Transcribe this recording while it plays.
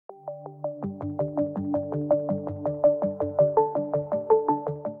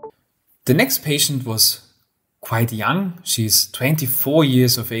The next patient was quite young. She's 24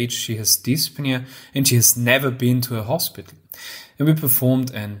 years of age. She has dyspnea and she has never been to a hospital. And we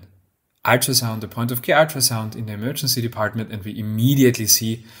performed an ultrasound, a point-of-care ultrasound in the emergency department, and we immediately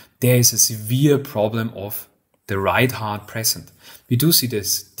see there is a severe problem of the right heart present. We do see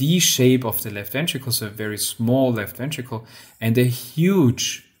this D shape of the left ventricle, so a very small left ventricle, and a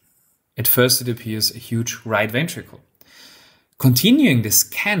huge, at first it appears, a huge right ventricle. Continuing the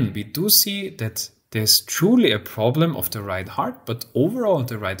scan, we do see that there's truly a problem of the right heart, but overall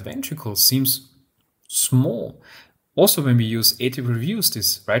the right ventricle seems small. Also, when we use atypical views,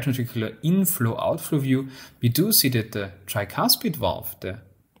 this right ventricular inflow-outflow view, we do see that the tricuspid valve, the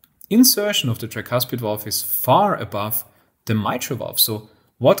insertion of the tricuspid valve is far above the mitral valve. So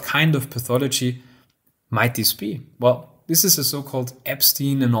what kind of pathology might this be? Well, this is a so-called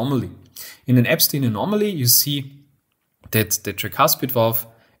Ebstein anomaly. In an Ebstein anomaly, you see that the tricuspid valve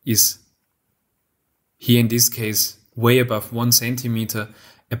is, here in this case, way above 1 centimeter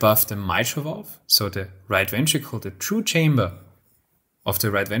above the mitral valve. So the right ventricle, the true chamber of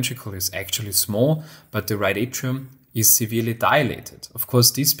the right ventricle is actually small, but the right atrium is severely dilated. Of course,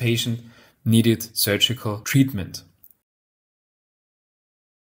 this patient needed surgical treatment.